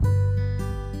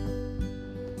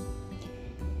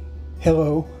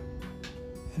Hello,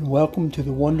 and welcome to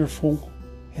the wonderful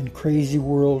and crazy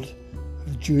world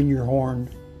of Junior Horn.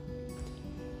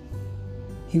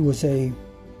 He was a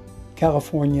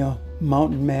California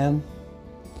mountain man,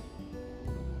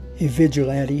 a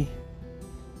vigilante,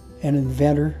 an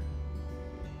inventor,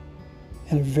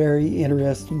 and a very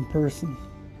interesting person.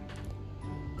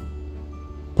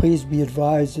 Please be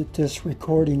advised that this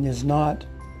recording is not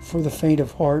for the faint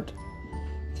of heart.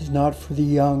 It is not for the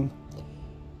young.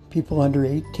 People under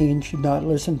 18 should not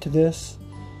listen to this.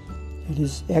 It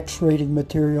is X-rated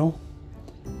material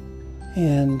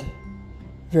and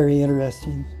very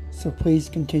interesting. So please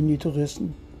continue to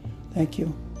listen. Thank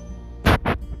you.